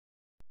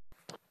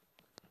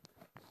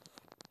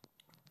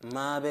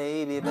My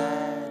baby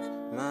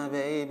bad, my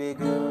baby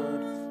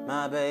good,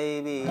 my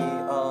baby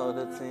all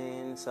the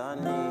things I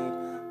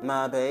need.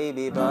 My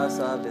baby boss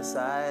of the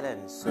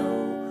silent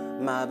soul,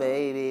 my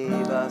baby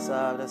boss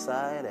of the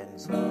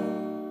silent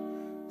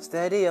soul.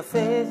 Steady your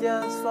face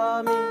just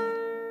for me,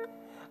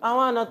 I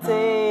wanna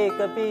take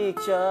a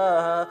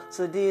picture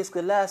so this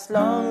could last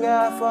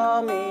longer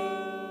for me.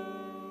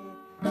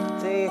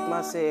 Take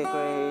my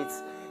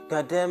secrets,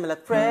 got them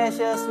like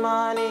precious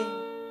money.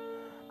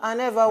 I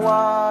never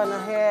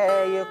wanna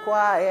hear you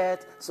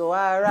quiet, so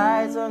I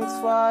write songs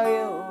for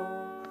you.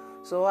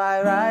 So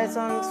I write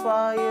songs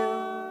for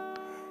you.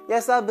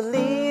 Yes, I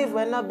believe,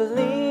 when I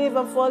believe,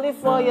 I'm falling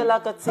for you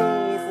like a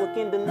thief,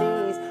 working the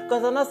knees.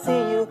 Cause when I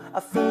see you,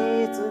 I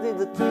feel to leave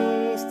the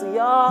keys to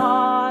your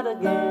heart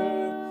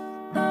again.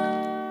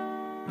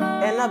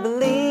 And I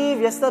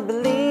believe, yes I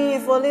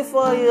believe, falling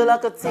for you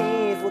like a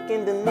thief,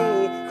 working the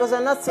knee. Cause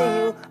when I see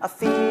you, I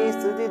feel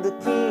to leave the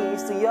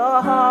keys to your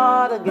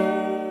heart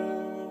again.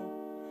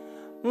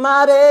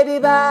 My baby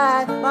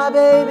bad, my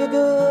baby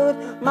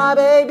good, my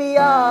baby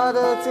all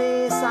the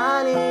things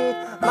I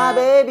need. My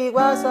baby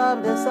boss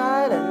of the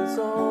silent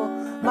soul,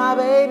 my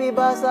baby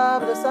boss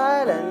of the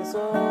silent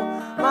soul.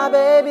 My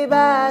baby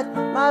bad,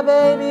 my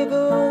baby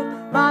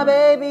good, my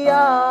baby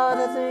all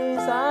the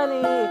things I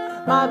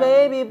need. My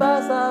baby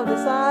boss of the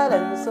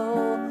silent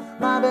soul,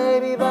 my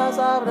baby boss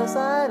of the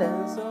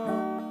silent soul.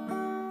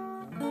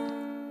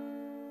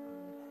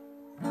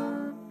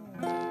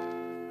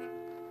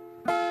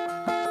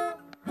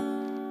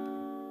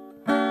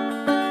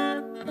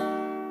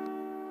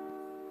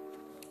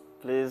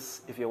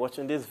 Please, if you're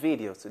watching this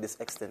video to this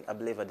extent, I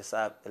believe I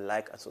deserve a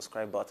like and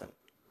subscribe button.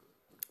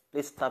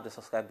 Please tap the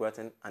subscribe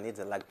button and hit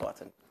the like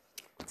button.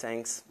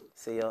 Thanks.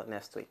 See you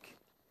next week.